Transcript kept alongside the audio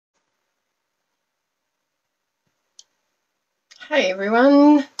Hey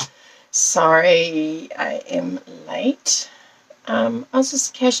everyone, sorry I am late. I was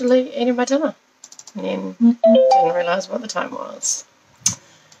just casually eating my dinner and then didn't realise what the time was.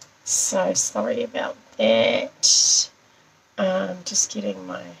 So sorry about that. Just getting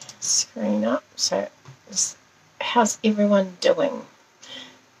my screen up. So how's everyone doing?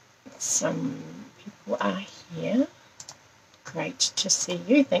 Some people are here. Great to see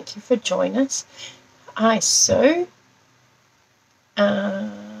you. Thank you for joining us. Hi Sue.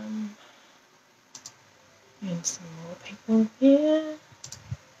 And some more people here.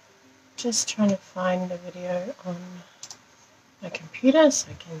 Just trying to find the video on my computer so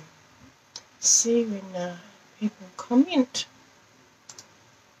I can see when people comment.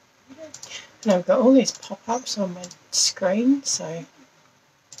 And I've got all these pop-ups on my screen so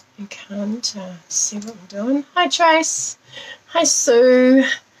you can't see what I'm doing. Hi Trace. Hi Sue.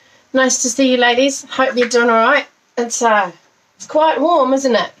 Nice to see you ladies. Hope you're doing alright. It's quite warm,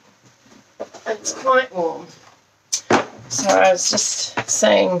 isn't it? It's quite warm. So I was just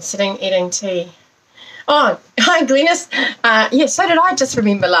saying, sitting eating tea. Oh, hi Glennis. Yeah, so did I just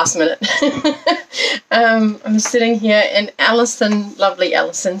remember last minute. I'm sitting here and Alison, lovely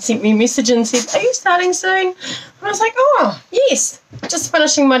Alison, sent me a message and said, are you starting soon? And I was like, oh, yes, just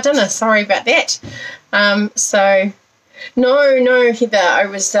finishing my dinner. Sorry about that. So, no, Heather, I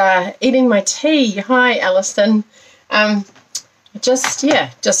was eating my tea. Hi, Alison. Just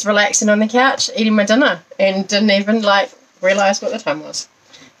relaxing on the couch, eating my dinner, and didn't even realise what the time was.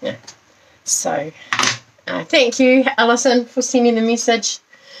 Yeah. So, thank you, Alison, for sending the message,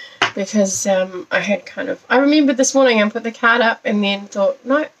 because I remembered this morning and put the card up and then thought,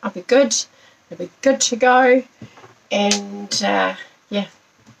 no, I'll be good to go, and the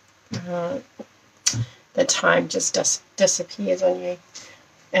time just disappears on you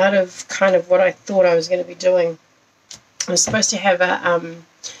out of kind of what I thought I was going to be doing. I was supposed to have a,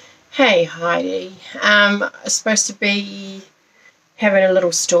 hey Heidi, I was supposed to be having a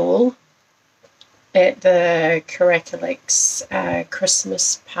little stall at the Caracalic's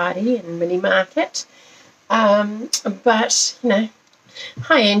Christmas party and mini market, but,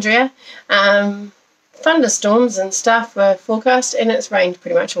 hi Andrea, thunderstorms and stuff were forecast and it's rained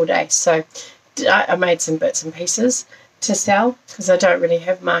pretty much all day, so I made some bits and pieces to sell because I don't really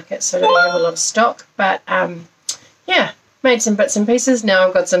have markets, so I don't have a lot of stock, but yeah, made some bits and pieces. Now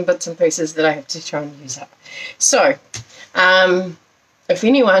I've got some bits and pieces that I have to try and use up. So, if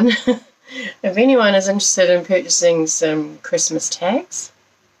anyone is interested in purchasing some Christmas tags,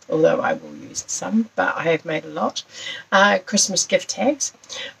 although I will use some, but I have made a lot, Christmas gift tags,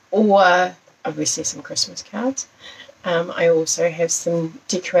 or obviously some Christmas cards. I also have some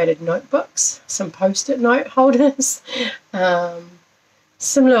decorated notebooks, some post-it note holders,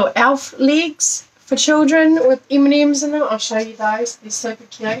 some little elf legs for children with M&Ms in them. I'll show you those. They're super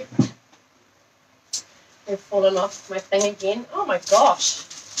cute. They've fallen off my thing again. Oh my gosh.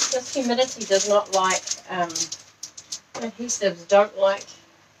 This humidity does not like, adhesives don't like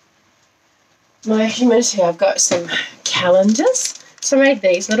my humidity. I've got some calendars. So I made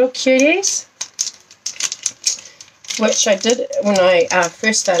these little cuties, which I did when I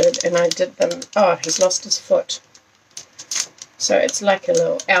first started, and I did them. Oh, he's lost his foot. So it's like a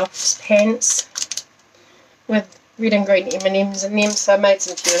little elf's pants with red and green M&Ms in them. So I made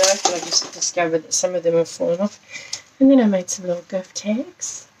some few of those, and I just discovered that some of them have fallen off. And then I made some little gift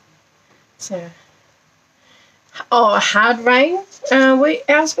tags. So, hard rain.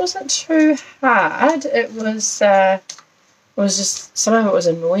 Ours wasn't too hard. It was just, some of it was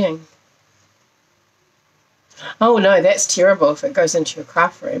annoying. Oh no, that's terrible if it goes into your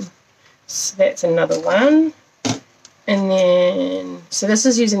craft room. So that's another one. And then, so this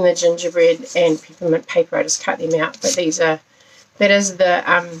is using the gingerbread and peppermint paper. I just cut them out, but that is the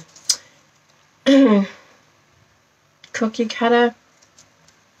cookie cutter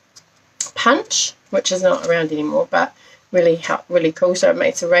punch, which is not around anymore, but really cool. So I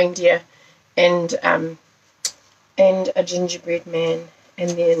made some reindeer and a gingerbread man, and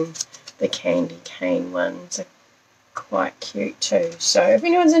then the candy cane ones are quite cute too. So if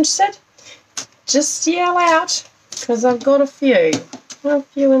anyone's interested, just yell out, because I've got a few in there, look, a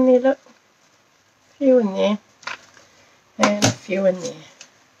few in there, and a few in there.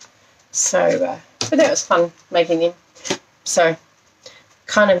 So, but that was fun making them. So,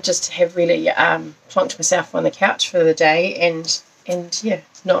 kind of just have really plonked myself on the couch for the day, and yeah,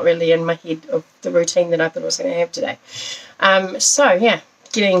 not really in my head of the routine that I thought I was going to have today. So yeah,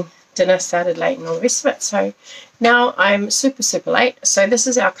 getting dinner started late and all the rest of it. So now I'm super late. So this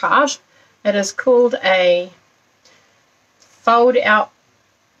is our card. It is called a fold out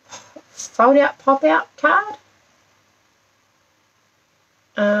pop out card.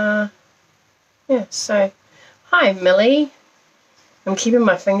 Yeah, so hi Millie. I'm keeping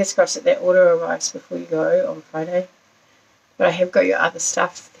my fingers crossed that order arrives before you go on Friday. But I have got your other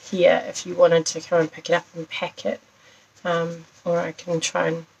stuff here if you wanted to come and pick it up and pack it. Or I can try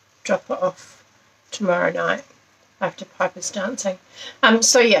and drop it off tomorrow night after Piper's dancing.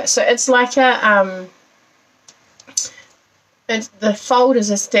 So yeah, so it's like a the fold is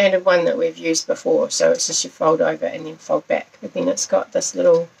a standard one that we've used before, so it's just you fold over and then fold back. But then it's got this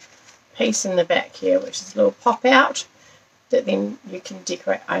little piece in the back here, which is a little pop out that then you can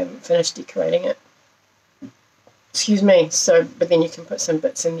decorate. I haven't finished decorating it. Excuse me. So, but then you can put some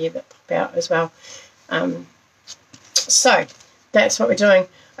bits in there that pop out as well. So that's what we're doing.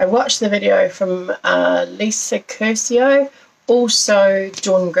 I watched the video from Lisa Curcio, also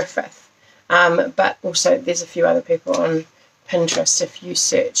Dawn Griffith, but also there's a few other people on Pinterest. If you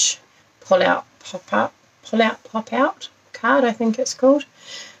search pull out pop out card, I think it's called.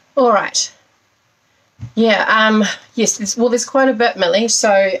 All right. Yeah. Yes. There's quite a bit, Millie.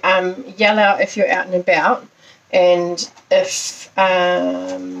 So yell out if you're out and about, and if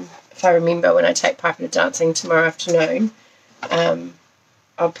I remember when I take Piper to dancing tomorrow afternoon,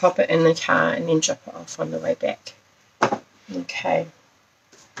 I'll pop it in the car and then drop it off on the way back. Okay.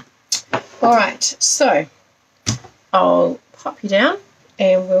 All right. So I'll pop you down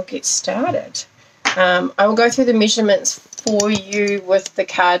and we'll get started. I will go through the measurements for you with the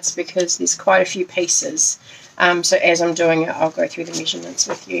cards because there's quite a few pieces. So as I'm doing it, I'll go through the measurements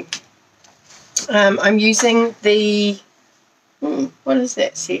with you. I'm using the, what is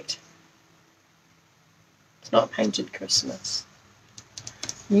that set? It's not Painted Christmas.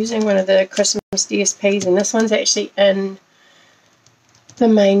 I'm using one of the Christmas DSPs, and this one's actually in the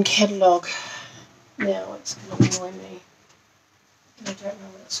main catalogue. Now it's going to annoy me. I don't know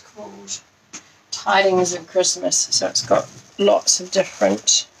what it's called. Tidings of Christmas. So it's got lots of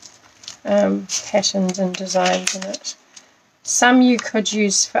different patterns and designs in it. Some you could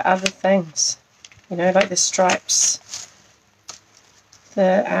use for other things, you know, like the stripes.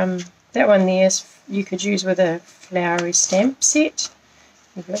 The that one there is you could use with a flowery stamp set.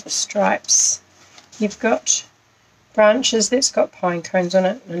 You've got the stripes. You've got branches that's got pine cones on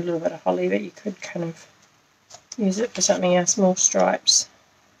it and a little bit of holly, but you could kind of use it for something else, more stripes.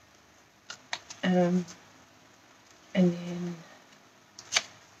 And then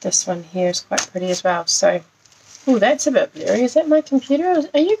this one here is quite pretty as well. So, oh, that's a bit blurry. Is that my computer?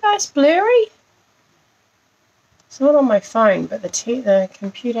 Are you guys blurry? It's not on my phone, but the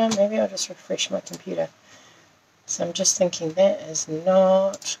computer, maybe I'll just refresh my computer. So I'm just thinking that is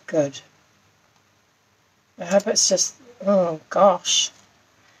not good. I hope it's just, oh gosh.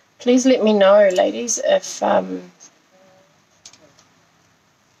 Please let me know, ladies, if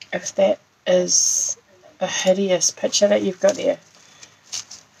that is a hideous picture that you've got there.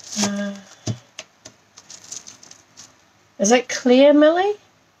 Is it clear, Millie?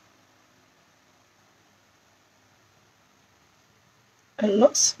 It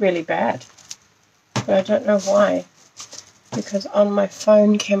looks really bad, but I don't know why. Because on my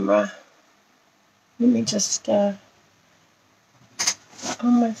phone camera, let me just take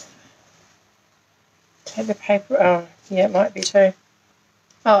the paper. Oh, yeah, it might be too.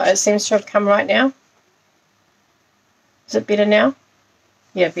 Oh, it seems to have come right now. Is it better now?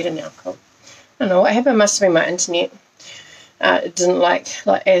 Yeah, better now. Cool. I don't know what happened. Must have been my internet. It didn't like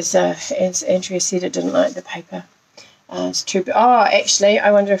as Andrea said, it didn't like the paper. It's too. Oh, actually,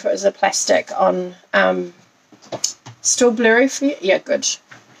 I wonder if it was the plastic on. Still blurry for you? Yeah, good.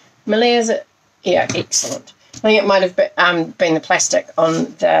 Millie, is it? Yeah, excellent. I think it might have been the plastic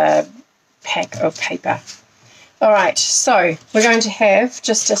on the pack of paper. All right, so we're going to have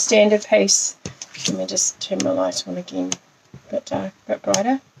just a standard piece. Let me just turn my light on again, a bit dark, a bit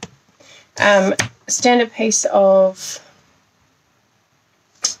brighter. A standard piece of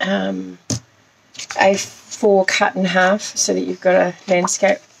A4 cut in half, so that you've got a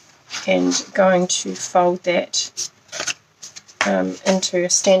landscape, and going to fold that into a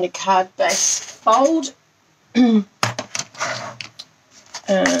standard card base fold. Let's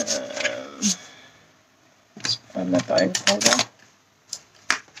find my bone folder.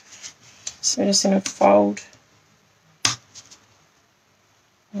 So just going to fold,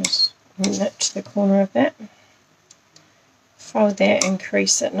 just knit to the corner of that, fold that and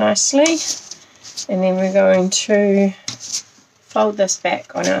crease it nicely, and then we're going to fold this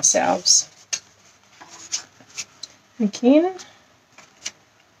back on ourselves. Again,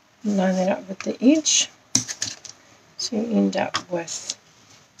 line that up with the edge, so you end up with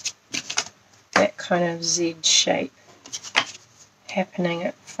that kind of Z shape happening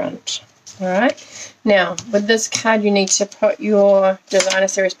at front. Alright, now with this card you need to put your designer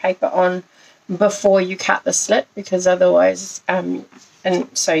series paper on before you cut the slit, because otherwise, and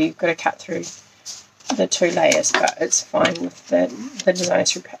so you've got to cut through the 2 layers, but it's fine with the designer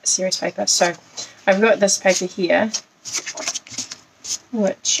series paper. So I've got this paper here,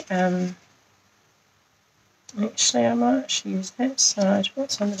 which actually I might actually use that side.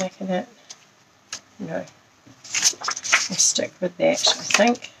 What's on the back of that? No, I'll stick with that, I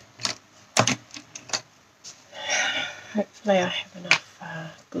think. Hopefully I have enough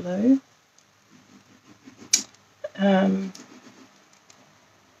glue.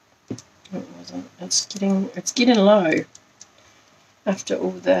 It wasn't. It's getting low after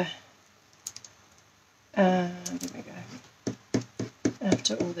all the there we go.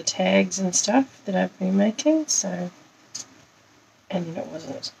 After all the tags and stuff that I've been making, so, and then it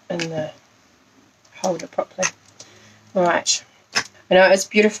wasn't in the holder properly. Right, I know it's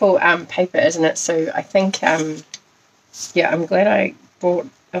beautiful paper, isn't it? So I think yeah, I'm glad I bought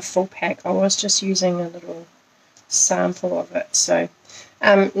a full pack. I was just using a little sample of it. So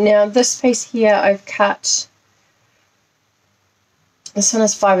now this piece here I've cut, this one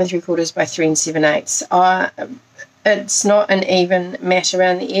is 5 3/4 by 3 7/8. It's not an even mat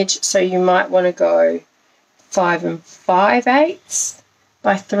around the edge, so you might want to go 5 5/8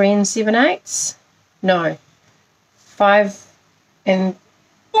 by 3 7/8. No, 5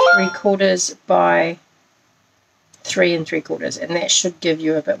 3/4 by 3 3/4, and that should give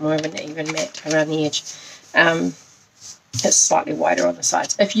you a bit more of an even mat around the edge. It's slightly wider on the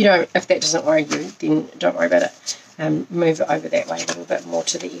sides. If that doesn't worry you, then don't worry about it. Move it over that way a little bit more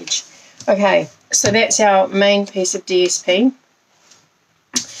to the edge. Okay, so that's our main piece of DSP.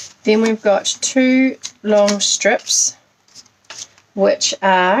 Then we've got 2 long strips, which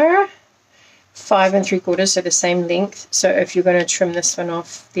are 5 3/4, so the same length. So if you're going to trim this one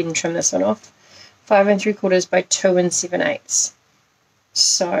off, then trim this one off. 5 3/4 by 2 7/8.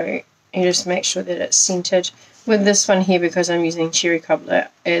 So you just make sure that it's centered. With this one here, because I'm using cherry cobbler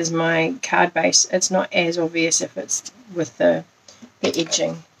as my card base, it's not as obvious if it's with the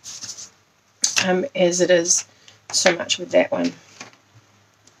edging as it is so much with that one.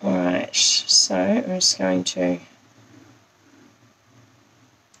 Alright, so I'm just going to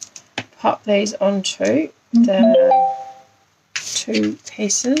pop these onto the 2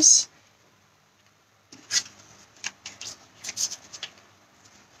 pieces.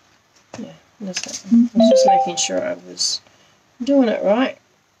 I was just making sure I was doing it right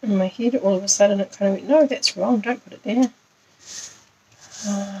in my head. All of a sudden it kind of went, no, that's wrong, don't put it there.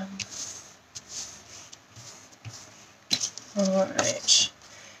 Alright,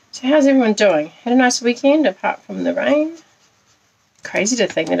 so how's everyone doing? Had a nice weekend apart from the rain? Crazy to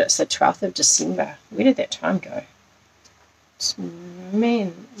think that it's the 12th of December. Where did that time go? It's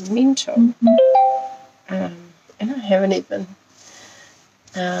mental. And I haven't even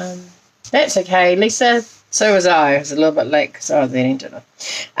that's okay, Lisa. So was I. I was a little bit late because I was eating dinner.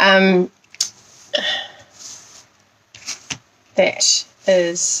 That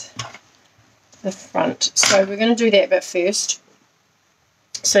is the front. So we're going to do that bit first.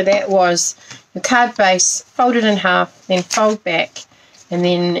 So that was your card base folded in half, then fold back, and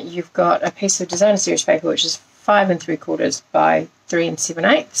then you've got a piece of designer series paper which is 5 3/4 by 3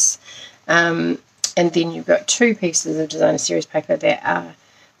 7/8. And then you've got 2 pieces of designer series paper that are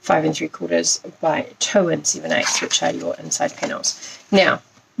 5 3/4 by 2 7/8, which are your inside panels. Now,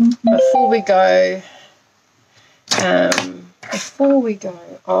 before we go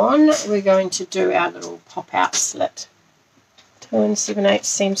on, we're going to do our little pop-out slit. 2 7/8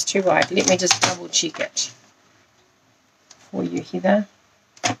 seems too wide. Let me just double check it for you, Heather.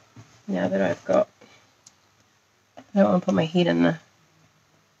 Now that I've got, I don't want to put my head in there.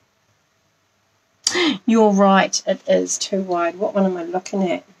 You're right, it is too wide. What one am I looking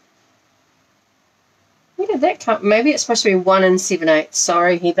at? Where did that come? Maybe it's supposed to be 1 7/8.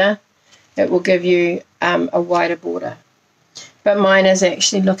 Sorry, Heather. It will give you a wider border. But mine is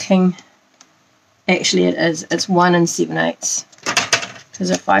actually looking, actually it is, it's 1 7/8.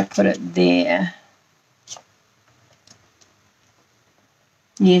 Because if I put it there,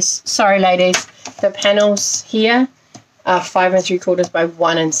 yes, sorry ladies, the panels here are 5 3/4 by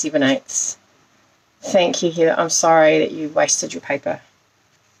 1 7/8. Thank you, Heather. I'm sorry that you wasted your paper.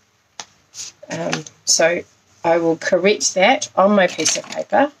 So I will correct that on my piece of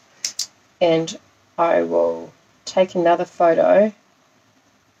paper, and I will take another photo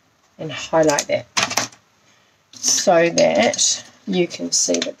and highlight that so that you can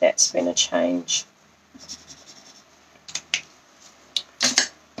see that that's been a change.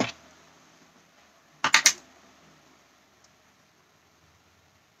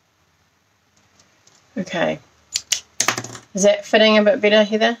 Okay. Is that fitting a bit better,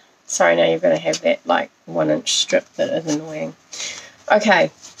 Heather? Sorry, now you're going to have that like 1-inch strip that is annoying.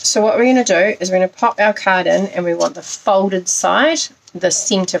 Okay, so what we're going to do is we're going to pop our card in, and we want the folded side, the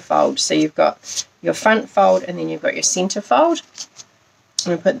center fold. So you've got your front fold and then you've got your center fold. I'm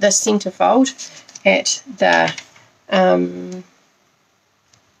going to put this center fold at the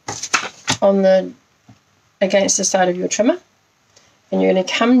against the side of your trimmer, and you're going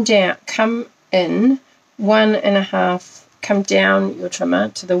to come in 1.5, come down your trimmer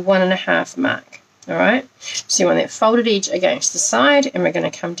to the 1.5 mark. All right, so you want that folded edge against the side, and we're going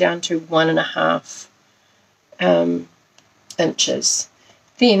to come down to 1.5 inches.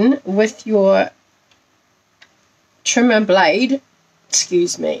 Then with your trimmer blade,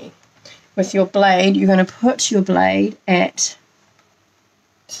 with your blade, you're going to put your blade at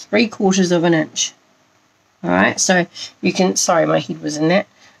 3/4 inch. All right, so you can, sorry, my head was in that.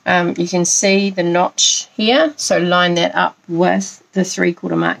 You can see the notch here, so line that up with the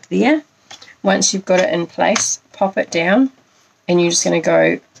 3/4 mark there. Once you've got it in place, pop it down, and you're just going to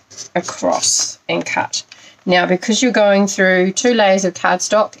go across and cut. Now, because you're going through 2 layers of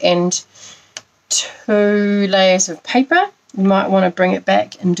cardstock and 2 layers of paper, you might want to bring it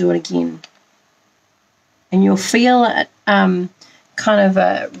back and do it again. And you'll feel it kind of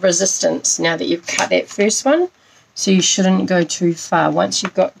a resistance now that you've cut that first one, so you shouldn't go too far. Once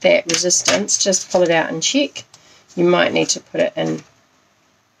you've got that resistance, just pull it out and check. You might need to put it in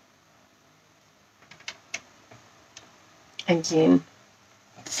again,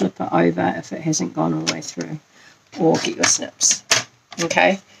 flip it over if it hasn't gone all the way through, or get your snips.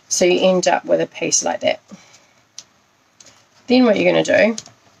 Okay, so you end up with a piece like that. Then what you're going to do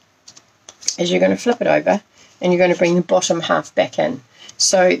is you're going to flip it over, and you're going to bring the bottom half back in.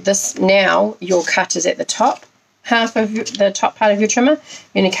 So this, now your cut is at the top half of the top part of your trimmer.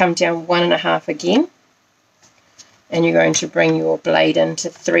 You're going to come down 1.5 again, and you're going to bring your blade into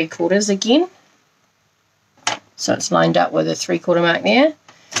 3/4 again. So it's lined up with a 3/4 mark there,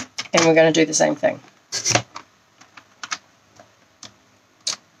 and we're going to do the same thing.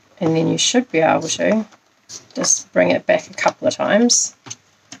 And then you should be able to just bring it back a couple of times.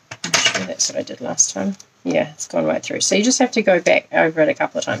 I'm sure that's what I did last time. Yeah, it's gone right through. So you just have to go back over it a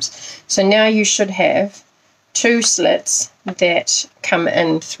couple of times. So now you should have 2 slits that come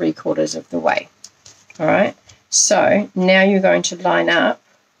in 3/4 of the way. All right. So now you're going to line up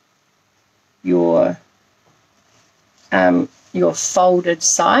your folded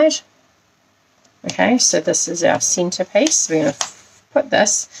side. Okay, so this is our center piece. We're going to put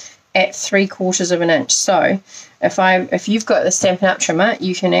this at 3/4 inch. So if you've got the Stampin' Up trimmer,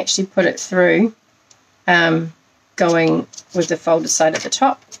 you can actually put it through, going with the folded side at the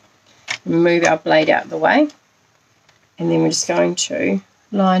top. Move our blade out of the way, and then we're just going to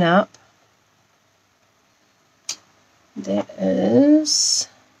line up. That is,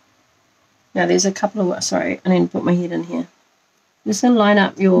 now there's a couple of, sorry, I need to put my head in here. I'm just going to line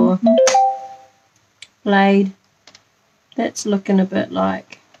up your blade. That's looking a bit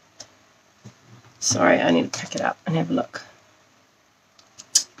like, sorry, I need to pick it up and have a look.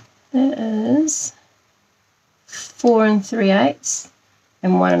 That is 4 3/8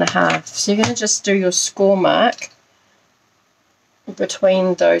 and 1.5. So you're going to just do your score mark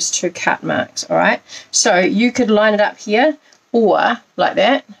between those 2 cut marks. All right, so you could line it up here or like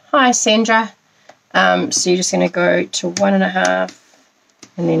that. Hi Sandra. So you're just going to go to 1.5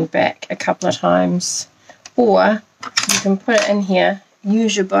 and then back a couple of times, or you can put it in here,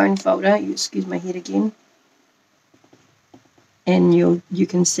 use your bone folder, you excuse my head again, and you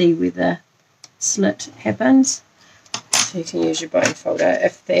can see where the slit happens. So you can use your bone folder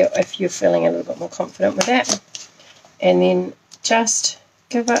if you're feeling a little bit more confident with that. And then just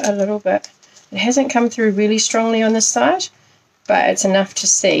give it a little bit. It hasn't come through really strongly on this side, but it's enough to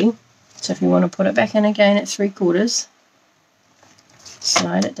see. So if you want to put it back in again at 3/4,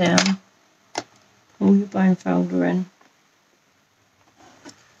 slide it down, pull your bone folder in,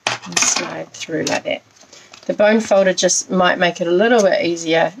 and slide through like that. The bone folder just might make it a little bit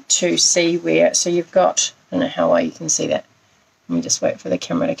easier to see where, so you've got, I don't know how well you can see that. Let me just wait for the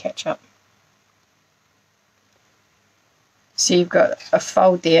camera to catch up. So you've got a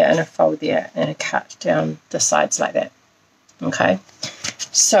fold there and a fold there and a cut down the sides like that. Okay,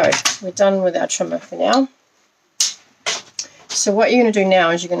 so we're done with our trimmer for now. So what you're going to do now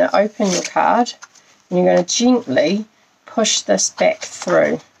is you're going to open your card and you're going to gently push this back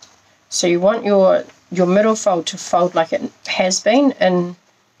through. So you want your middle fold to fold like it has been in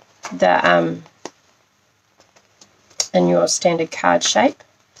the in your standard card shape,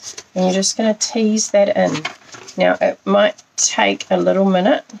 and you're just going to tease that in. Now it might take a little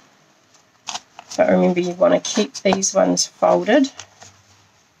minute But remember, you want to keep these ones folded.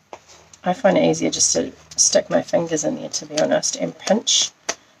 I find it easier just to stick my fingers in there, to be honest, and pinch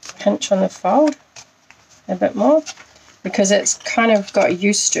on the fold a bit more, because it's kind of got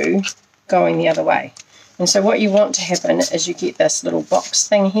used to going the other way. And so what you want to happen is you get this little box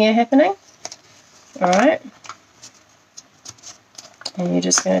thing here happening. Alright, and you're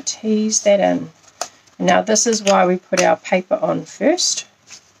just going to tease that in. Now this is why we put our paper on first.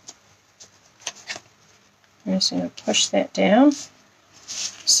 I'm just going to push that down.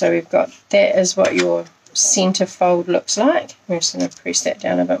 So we've got, that is what your center fold looks like. We're just going to press that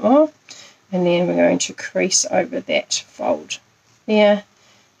down a bit more, and then we're going to crease over that fold there,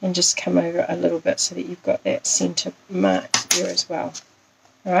 and just come over a little bit so that you've got that center mark there as well.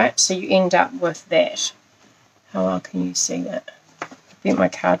 Alright, so you end up with that. How well can you see that? I bent my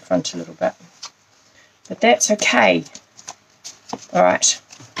card front a little bit, but that's okay. Alright,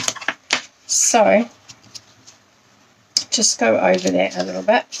 so just go over that a little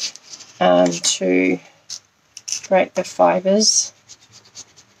bit to break the fibres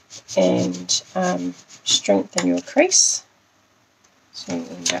and strengthen your crease, so you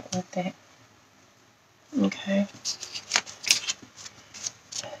end up with that. Okay.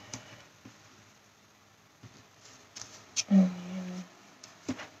 And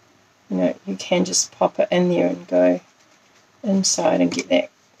then, you know, you can just pop it in there and go inside and get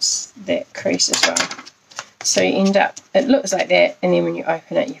that crease as well. So you end up, it looks like that, and then when you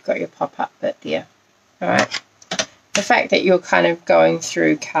open it, you've got your pop-up bit there. Alright. The fact that you're kind of going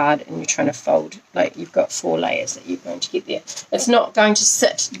through card and you're trying to fold, like you've got 4 layers that you're going to get there. It's not going to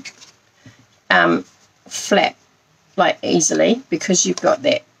sit flat, like easily, because you've got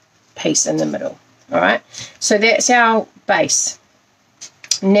that piece in the middle. Alright. So that's our base.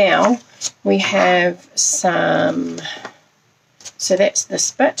 Now we have some, so that's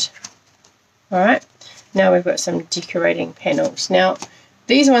this bit. Alright. Now we've got some decorating panels. Now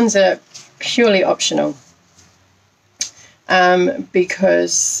these ones are purely optional,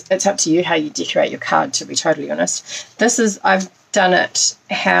 because it's up to you how you decorate your card, to be totally honest. This is, I've done it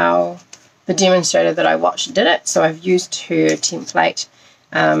how the demonstrator that I watched did it, so I've used her template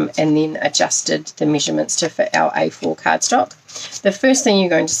and then adjusted the measurements to fit our A4 cardstock. The first thing you're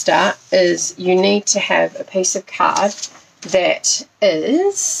going to start is you need to have a piece of card that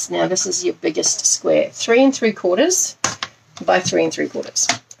is, now this is your biggest square, 3 3/4 by 3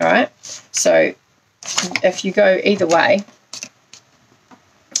 3/4. Alright, so if you go either way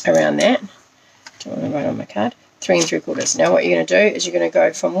around that, don't want to write on my card, 3 3/4. Now what you're going to do is you're going to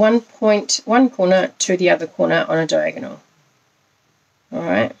go from one corner to the other corner on a diagonal.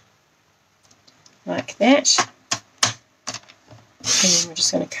 Alright, like that, and then we're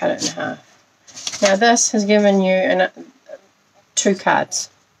just going to cut it in half. Now this has given you 2 cards.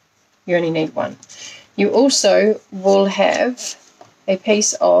 You only need 1. You also will have a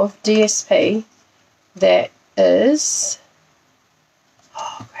piece of DSP that is,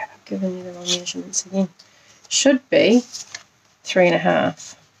 oh crap, I've given you the wrong measurements again. Should be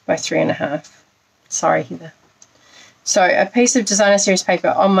 3.5 by 3.5. Sorry, Heather. So a piece of designer series paper,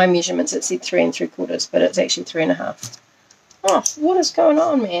 on my measurements it said 3 3/4, but it's actually 3.5. Oh, what is going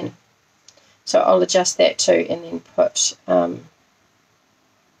on, man? So I'll adjust that too, and then put,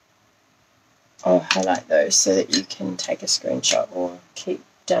 I'll highlight those so that you can take a screenshot or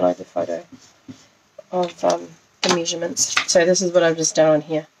download the photo of the measurements. So this is what I've just done on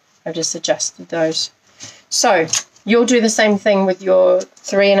here. I've just adjusted those. So you'll do the same thing with your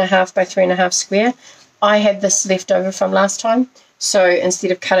 3.5 by 3.5 square. I had this left over from last time, so instead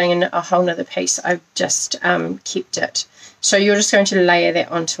of cutting in a whole nother piece, I've just kept it. So you're just going to layer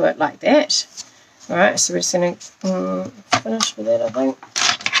that onto it like that. Alright, so we're just going to finish with that, I think.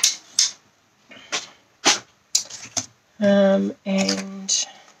 And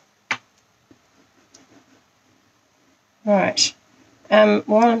right,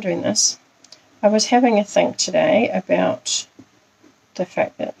 while I'm doing this, I was having a think today about the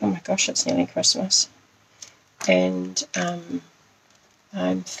fact that, oh my gosh, it's nearly Christmas, and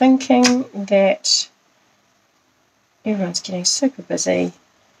I'm thinking that everyone's getting super busy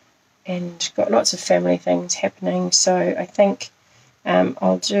and got lots of family things happening, so I think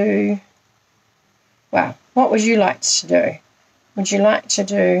I'll do, well, what would you like to do? Would you like to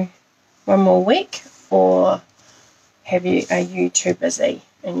do one more week, or are you too busy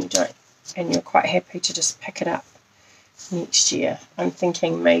and you're quite happy to just pick it up next year? I'm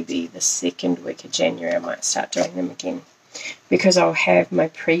thinking maybe the 2nd week of January I might start doing them again, because I'll have my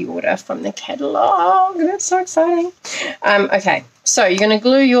pre-order from the catalogue. That's so exciting. Okay, so you're going to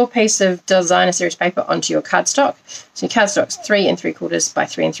glue your piece of designer series paper onto your cardstock. So your cardstock's 3 3/4 by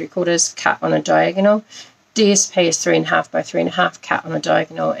 3 3/4, cut on a diagonal. DSP is 3 1/2 by 3 1/2, cut on a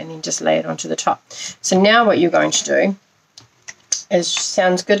diagonal, and then just lay it onto the top. So now what you're going to do is,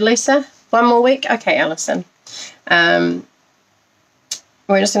 sounds good, Lisa? 1 more week? Okay, Alison. We're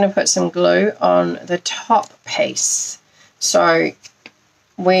just going to put some glue on the top piece. So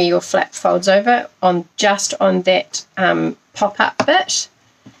where your flap folds over, on just on that pop-up bit.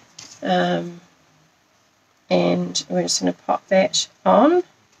 And we're just going to pop that on.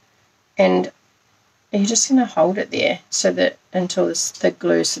 And you're just going to hold it there so that until the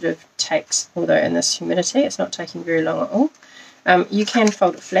glue sort of takes, although in this humidity it's not taking very long at all. You can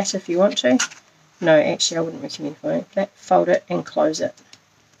fold it flat if you want to. No, actually I wouldn't recommend folding it flat. Fold it and close it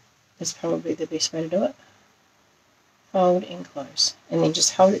is probably the best way to do it. Fold and close. And then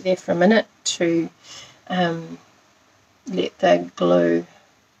just hold it there for a minute to let the glue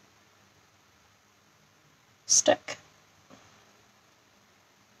stick.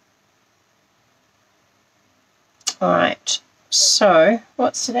 Alright, so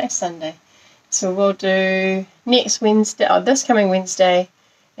what's today? Sunday. So we'll do next Wednesday, this coming Wednesday,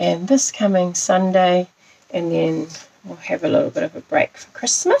 and this coming Sunday, and then we'll have a little bit of a break for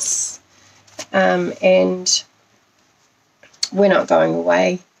Christmas. And we're not going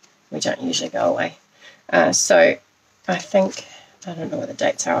away. We don't usually go away. So I think, I don't know what the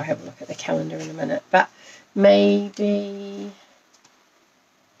dates are. I'll have a look at the calendar in a minute. But maybe,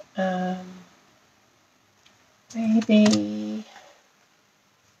 let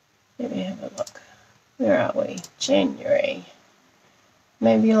me have a look. Where are we? January.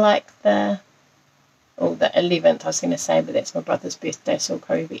 Maybe like the 11th I was going to say, but that's my brother's birthday, so we'll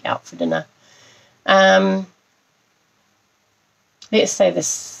probably be out for dinner. Let's say the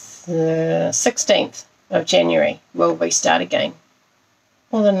 16th of January will we start again,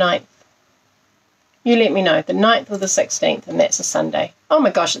 or the 9th. You let me know, the 9th or the 16th, and that's a Sunday. Oh my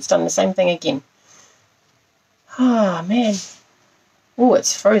gosh, it's done the same thing again. Oh man. Oh,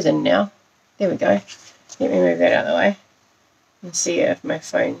 it's frozen now. There we go. Let me move that out of the way and see if my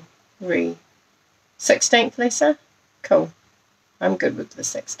phone 16th, Lisa? Cool. I'm good with the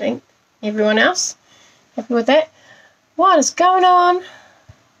 16th. Everyone else? Happy with that? What is going on?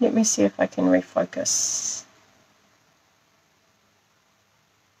 Let me see if I can refocus.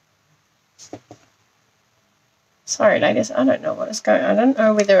 Sorry, ladies. I don't know what is going on. I don't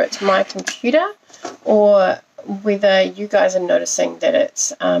know whether it's my computer or whether you guys are noticing that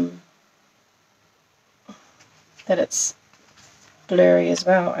it's blurry as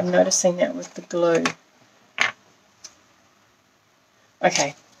well. I'm noticing that with the glue.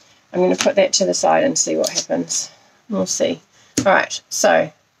 Okay, I'm going to put that to the side and see what happens. We'll see. Alright,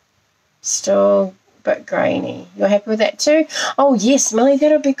 so still a bit grainy. You're happy with that too? Oh yes, Millie,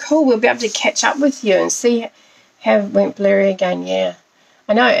 that'll be cool. We'll be able to catch up with you and see how it went blurry again. Yeah,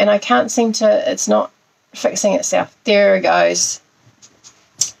 I know, and I can't seem to, it's not fixing itself. There it goes.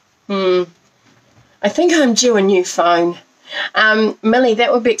 I think I'm due a new phone. Millie,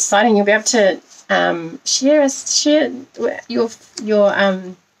 that would be exciting. You'll be able to share your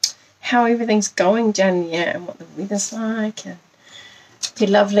how everything's going down there and what the weather's like, and it'd be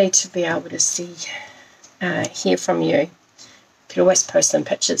lovely to be able to see hear from you. You could always post some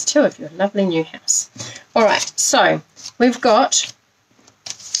pictures too of your lovely new house. Alright, so we've got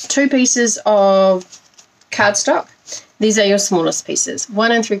 2 pieces of cardstock. These are your smallest pieces,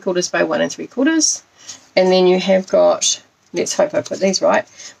 1 3/4 by 1 3/4, and then you have got, let's hope I put these right,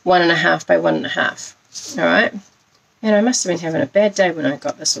 1 1/2 by 1 1/2. Alright, and I must have been having a bad day when I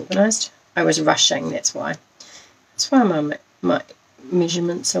got this organised. I was rushing, that's why. That's why my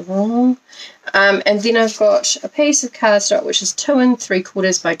measurements are wrong. And then I've got a piece of cardstock which is 2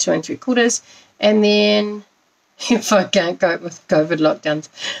 3/4 by 2 3/4, and then if I can't cope with COVID lockdowns,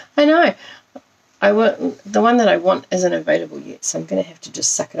 I know. The one that I want isn't available yet, so I'm going to have to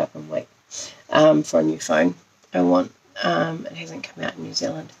just suck it up and wait for a new phone. It hasn't come out in New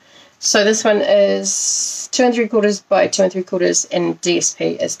Zealand. So this one is 2 3/4 by 2 3/4, and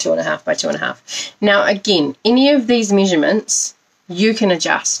DSP is 2 1/2 by 2 1/2. Now again, any of these measurements you can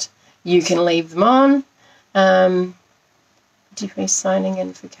adjust. You can leave them on. Definitely signing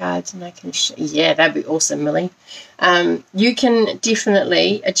in for cards, and I can yeah, that'd be awesome, Millie. You can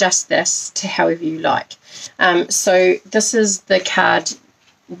definitely adjust this to however you like. So this is the card,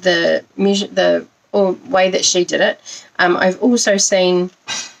 the way that she did it. I've also seen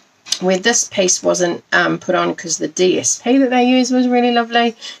where this piece wasn't put on because the DSP that they used was really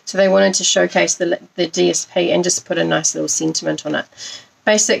lovely, so they wanted to showcase the DSP and just put a nice little sentiment on it.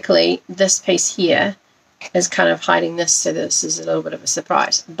 Basically, this piece here is kind of hiding this, so this is a little bit of a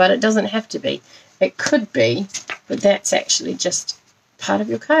surprise. But it doesn't have to be. It could be, but that's actually just part of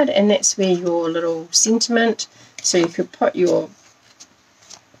your card, and that's where your little sentiment, so you could put your,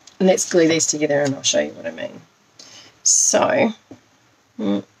 let's glue these together and I'll show you what I mean. So,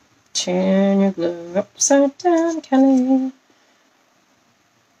 turn your glue upside down, Kelley.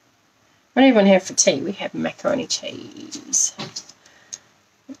 What do everyone have for tea? We have macaroni cheese.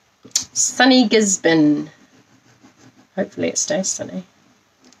 Sunny Gisborne. Hopefully it stays sunny.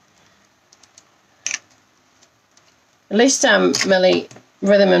 At least Millie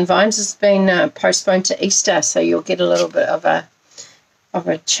Rhythm and Vines has been postponed to Easter, so you'll get a little bit of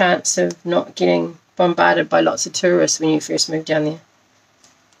a chance of not getting bombarded by lots of tourists when you first move down there.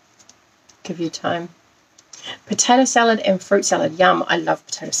 Give you time. Potato salad and fruit salad. Yum, I love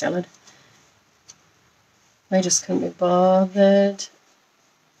potato salad. I just couldn't be bothered.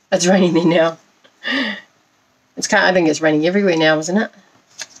 It's raining there now. I think it's raining everywhere now, isn't it?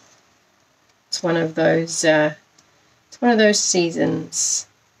 It's one of those seasons.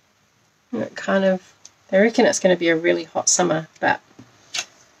 It kind of, I reckon it's going to be a really hot summer, but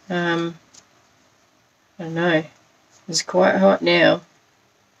I don't know. It's quite hot now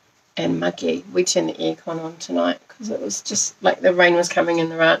and muggy. We turned the aircon on tonight because it was just like the rain was coming in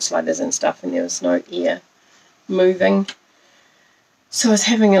the ranch sliders and stuff, and there was no air moving. So I was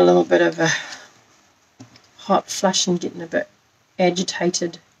having a little bit of a hot flush and getting a bit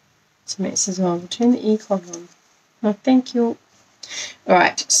agitated. So Matt says, "Oh, we'll turn the aircon on." Oh, thank you.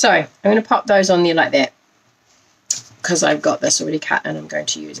 Alright, so I'm going to pop those on there like that because I've got this already cut and I'm going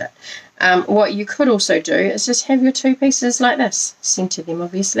to use it. What you could also do is just have your two pieces like this. Centre them,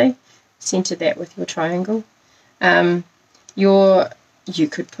 obviously. Centre that with your triangle. You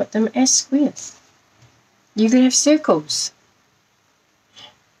could put them as squares. You could have circles.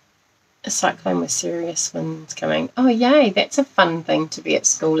 A cyclone with serious winds coming. Oh, yay, that's a fun thing to be at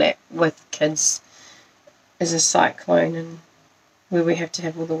school at with kids, is a cyclone, and where we have to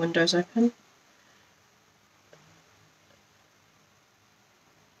have all the windows open.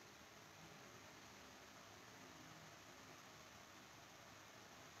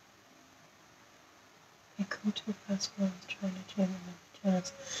 They're cool too fast while I was trying to turn them.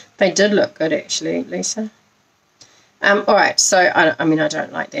 They did look good, actually, Lisa. Alright, so I mean I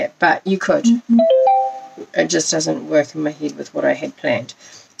don't like that, but you could. It just doesn't work in my head with what I had planned.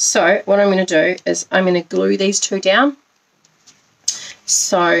 So what I'm going to do is I'm going to glue these two down.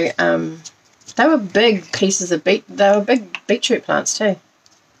 So they were big pieces of they were big beetroot plants too.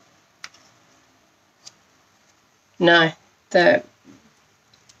 No,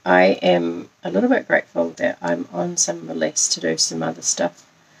 I am a little bit grateful that I'm on some release to do some other stuff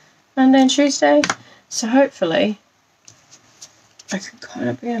Monday and Tuesday. So hopefully I could kind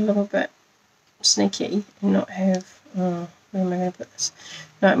of be a little bit sneaky and not have, where am I going to put this?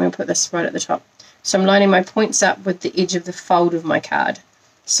 No, I'm going to put this right at the top. So I'm lining my points up with the edge of the fold of my card.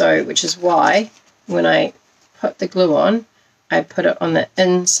 So, which is why when I put the glue on, I put it on the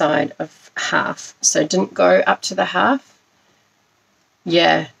inside of half. So it didn't go up to the half.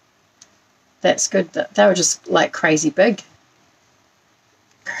 Yeah, that's good. They were just like crazy big.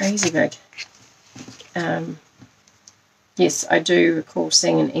 Crazy big. Yes, I do recall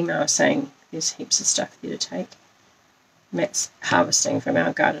seeing an email saying there's heaps of stuff there to take. Matt's harvesting from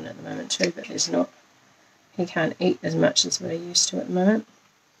our garden at the moment too, but there's not. He can't eat as much as what he used to at the moment.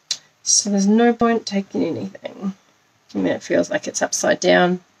 So there's no point taking anything. I mean, it feels like it's upside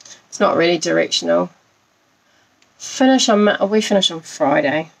down. It's not really directional. We finish on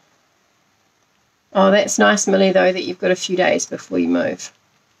Friday. Oh, that's nice, Millie, though, that you've got a few days before you move.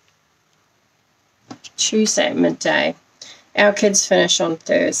 Tuesday at midday. Our kids finish on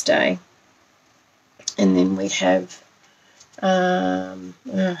Thursday, and then we have a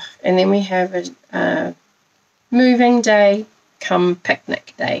moving day come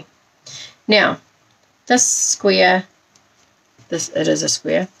picnic day. Now, this square, it is a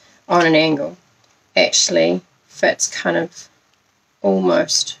square on an angle, actually fits kind of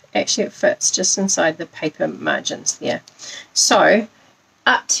almost. Actually, it fits just inside the paper margins there. So,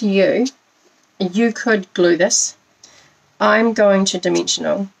 up to you. You could glue this. I'm going to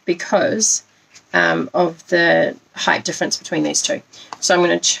dimensional because of the height difference between these two. So I'm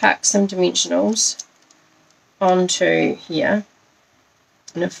going to chuck some dimensionals onto here.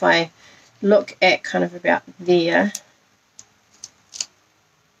 And if I look at kind of about there,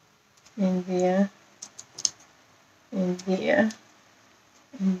 and there, and there,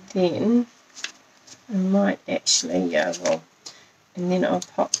 and then I might actually, and then I'll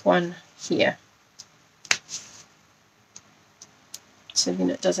pop one here. So then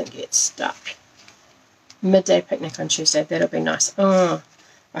it doesn't get stuck. midday picnic on Tuesday. That'll be nice. Oh,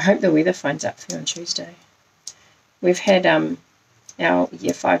 I hope the weather finds out for you on Tuesday. We've had our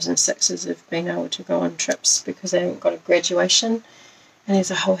year 5s and 6s have been able to go on trips because they haven't got a graduation, and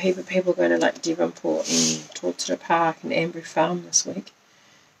there's a whole heap of people going to like Devonport and Tortara Park and Ambury Farm this week.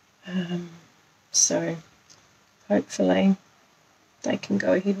 So hopefully they can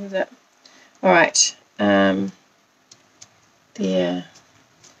go ahead with it. Alright, there.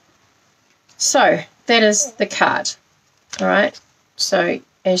 So that is the card. Alright, so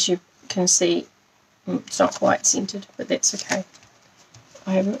as you can see, it's not quite centered, but that's okay.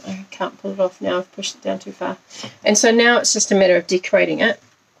 I can't pull it off now, I've pushed it down too far. And so now it's just a matter of decorating it.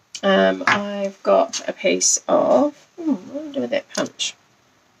 I've got a piece of, what do I do with that punch?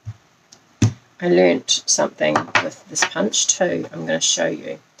 I learnt something with this punch too. I'm going to show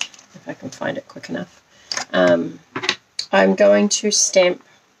you if I can find it quick enough. I'm going to stamp,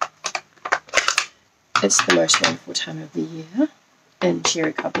 it's the most wonderful time of the year, in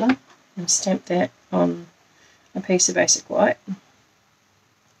Cherry Cobbler, and stamp that on a piece of basic white.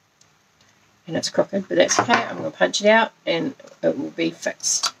 And it's crooked, but that's okay. I'm going to punch it out and it will be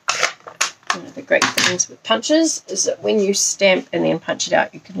fixed. One of the great things with punches is that when you stamp and then punch it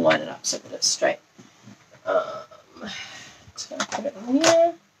out, you can line it up so that it's straight. So I'll put it in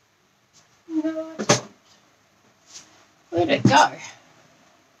there. No, where'd it go?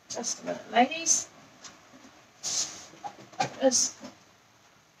 Just a minute, ladies. There it is.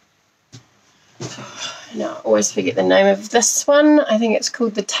 Now, I always forget the name of this one. I think it's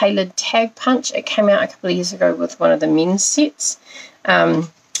called the Tailored Tag Punch. It came out a couple of years ago with one of the men's sets.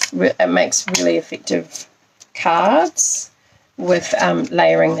 It makes really effective cards with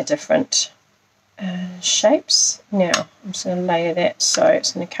layering the different shapes. Now, I'm just going to layer that so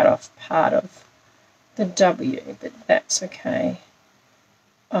it's going to cut off part of the W, but that's okay.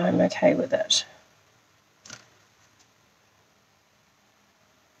 I'm okay with it.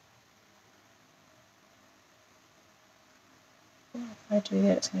 If I do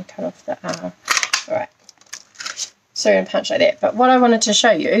that, it's going to cut off the R. Alright. So I'm going to punch like that. But what I wanted to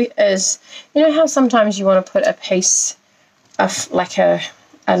show you is, you know how sometimes you want to put a piece of like a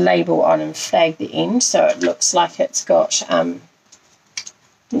label on and flag the end so it looks like it's got and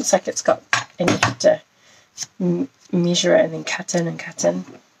you have to measure it and then cut in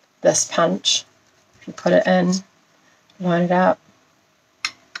this punch. If you put it in, line it up,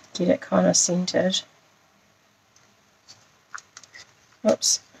 get it kind of centered.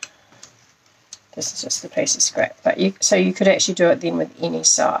 Oops, this is just a piece of scrap, but so you could actually do it then with any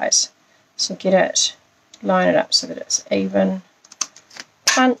size. So get it, line it up so that it's even,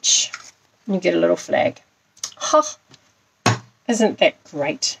 punch, and you get a little flag. Ha! Isn't that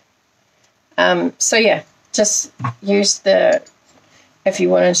great? So yeah, just use the, if you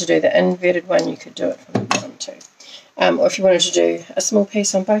wanted to do the inverted one, you could do it from the bottom too. Or if you wanted to do a small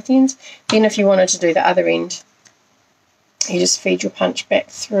piece on both ends, then if you wanted to do the other end, you just feed your punch back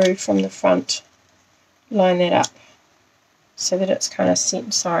through from the front, line that up so that it's kind of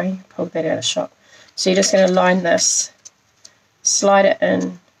set. Sorry, pulled that out of shot. So you're just going to line this, slide it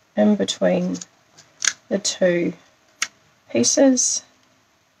in between the two pieces,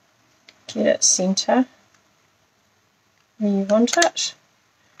 get it center where you want it,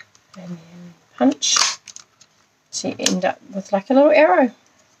 and then punch. So you end up with like a little arrow.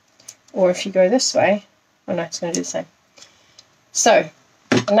 Or if you go this way, oh no, it's going to do the same. So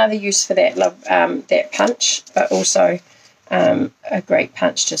another use for that that punch, but also a great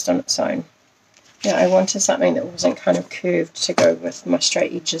punch just on its own. Now I wanted something that wasn't kind of curved to go with my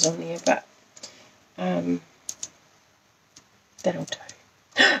straight edges on there, but that'll do.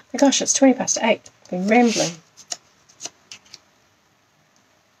 Oh my gosh, it's 20 past 8. I've been rambling.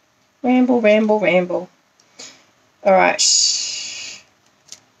 Ramble, ramble, ramble. Alright.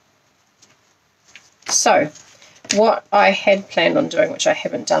 So, what I had planned on doing, which I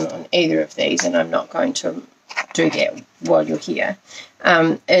haven't done on either of these, and I'm not going to do that while you're here,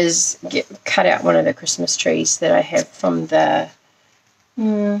 is cut out one of the Christmas trees that I have from the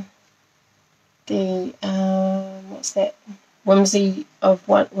what's that? Whimsy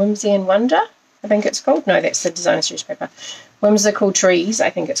and Wonder, I think it's called. No, that's the Designer Series paper. Whimsical Trees, I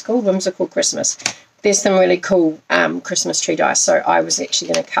think it's called. Whimsical Christmas. There's some really cool Christmas tree dies, so I was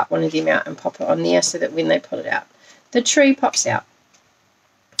actually going to cut one of them out and pop it on there so that when they pull it out, the tree pops out.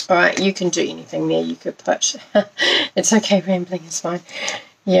 Alright, you can do anything there. You could put, it's okay, rambling is fine.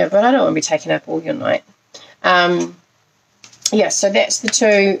 Yeah, but I don't want to be taking up all your night. Yeah, so that's the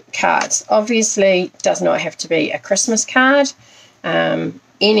two cards. Obviously, does not have to be a Christmas card.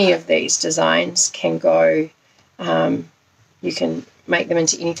 Any of these designs can go, you can make them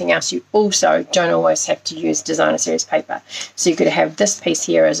into anything else. You also don't always have to use designer series paper. So you could have this piece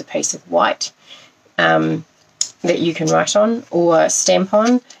here as a piece of white that you can write on or stamp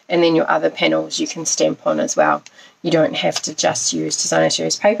on, and then your other panels you can stamp on as well. You don't have to just use designer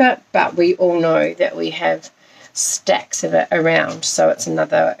series paper, but we all know that we have stacks of it around, so it's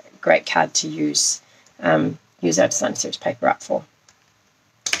another great card to use our designer series paper up for.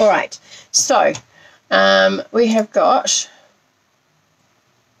 All right, so we have got,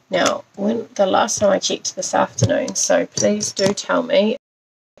 now when the last time I checked this afternoon, so please do tell me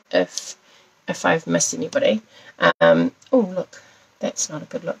if I've missed anybody. Oh look, that's not a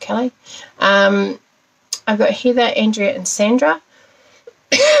good look, Kelley. I've got Heather, Andrea and Sandra.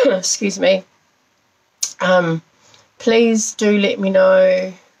 Excuse me. Please do let me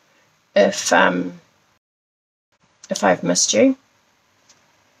know if I've missed you,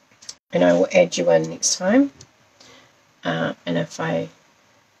 and I will add you in next time. And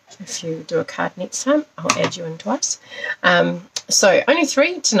if you do a card next time, I'll add you in twice. So only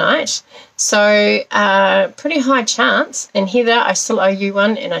 3 tonight, so pretty high chance. And Heather, I still owe you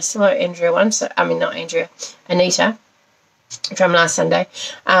one, and I still owe Andrea one. So I mean, not Andrea, Anita from last Sunday,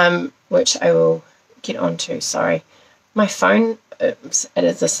 which I will get onto. Sorry, my phone, it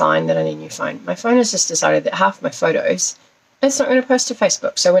is a sign that I need a new phone. My phone has just decided that half my photos it's not going to post to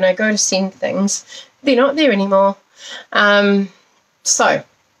Facebook. So when I go to send things, they're not there anymore.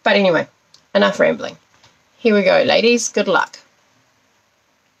 But anyway, enough rambling. Here we go, ladies. Good luck.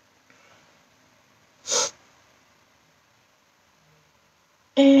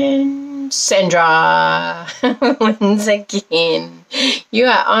 And Sandra wins again. You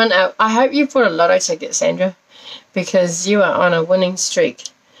are on a, I hope you bought a lotto ticket, Sandra, because you are on a winning streak.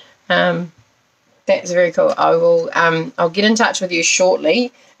 That's very cool. I will I'll get in touch with you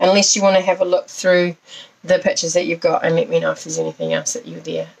shortly, unless you want to have a look through the pictures that you've got and let me know if there's anything else that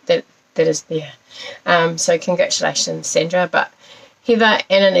that is there. So congratulations, Sandra. But Heather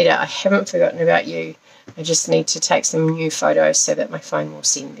and Anita, I haven't forgotten about you. I just need to take some new photos so that my phone will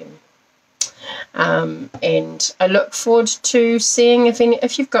send them. And I look forward to seeing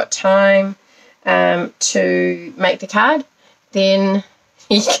if you've got time to make the card. Then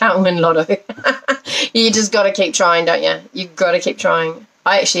you can't win lotto. You just got to keep trying, don't you? You've got to keep trying.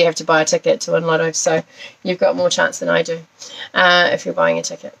 I actually have to buy a ticket to win lotto, so you've got more chance than I do if you're buying a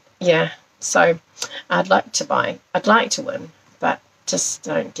ticket. Yeah, so I'd like to win, but just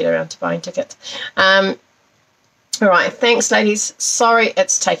don't get around to buying tickets. All right, thanks, ladies. Sorry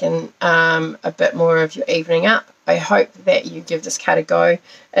it's taken a bit more of your evening up. I hope that you give this card a go.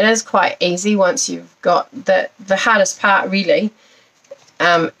 It is quite easy once you've got the hardest part, really,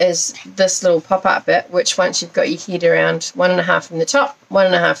 is this little pop-up bit, which once you've got your head around 1.5 from the top,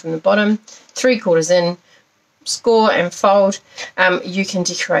 1.5 from the bottom, 3/4 in, score and fold, you can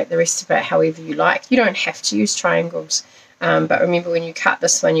decorate the rest of it however you like. You don't have to use triangles, but remember when you cut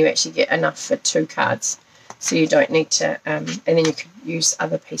this one, you actually get enough for 2 cards, so you don't need to, and then you can use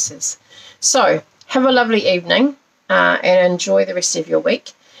other pieces. So have a lovely evening and enjoy the rest of your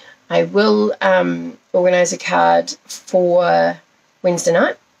week. I will organise a card for Wednesday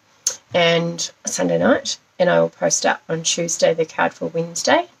night and Sunday night, and I will post up on Tuesday the card for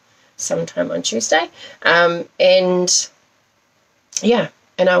Wednesday, sometime on Tuesday, and yeah,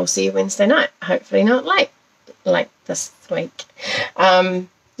 and I will see you Wednesday night, hopefully not late like this week. Yeah,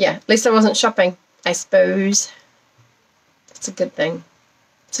 at least I wasn't shopping, I suppose. It's a good thing.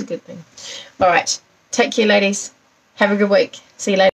 It's a good thing. All right, take care, ladies. Have a good week. See you later.